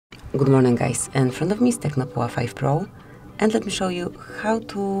Good morning guys, in front of me is Tecno Pova 5 Pro and let me show you how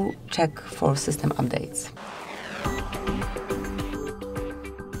to check for system updates.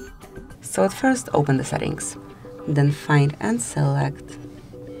 So at first open the settings, then find and select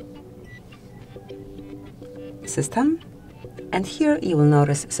System, and here you will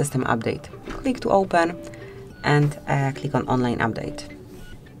notice System Update. Click to open and click on Online Update.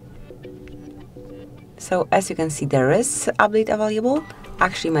 So as you can see, there is update available.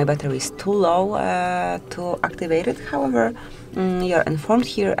 Actually, my battery is too low to activate it. However, you're informed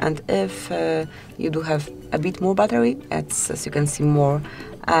here, and if you do have a bit more battery, it's, as you can see, more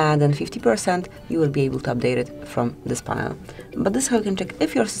than 50%, you will be able to update it from this panel. But this is how you can check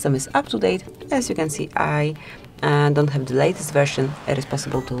if your system is up to date. As you can see, I don't have the latest version. It is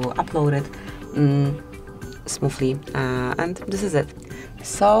possible to upload it smoothly, and this is it.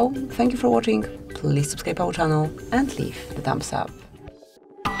 So, thank you for watching. Please subscribe our channel and leave the thumbs up.